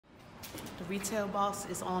The Retail Boss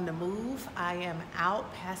is on the move. I am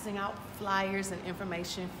out passing out flyers and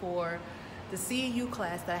information for the CEU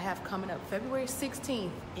class that I have coming up February 16th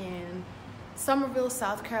in Summerville,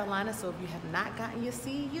 South Carolina. So if you have not gotten your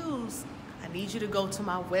CEUs, I need you to go to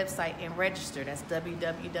my website and register. That's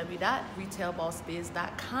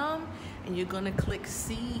www.retailbossbiz.com, and you're gonna click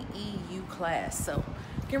CEU class. So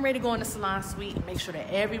getting ready to go in the salon suite and make sure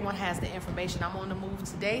that everyone has the information. I'm on the move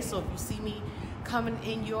today, so if you see me coming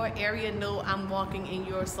in your area, know I'm walking in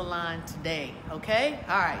your salon today, okay?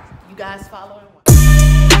 All right, you guys following?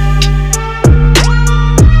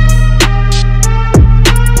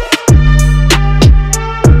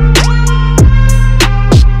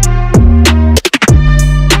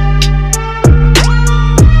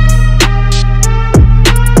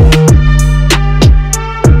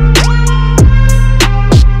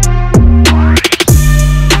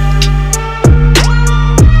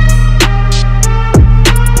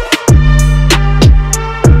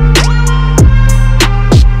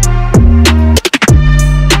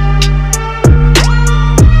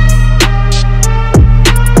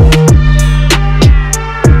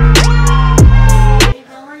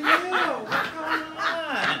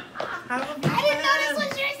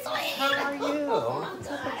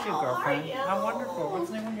 How wonderful.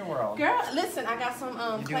 What's new in your world? Girl, listen, I got some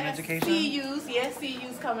class education? CEUs. Yes,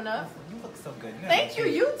 CEUs coming up. You look so good. Thank you.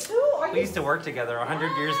 You too. We used to work together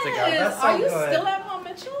 100 years ago. That's so Are you good. still at Mount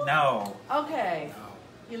Mitchell? No. Okay. No.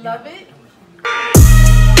 You love it?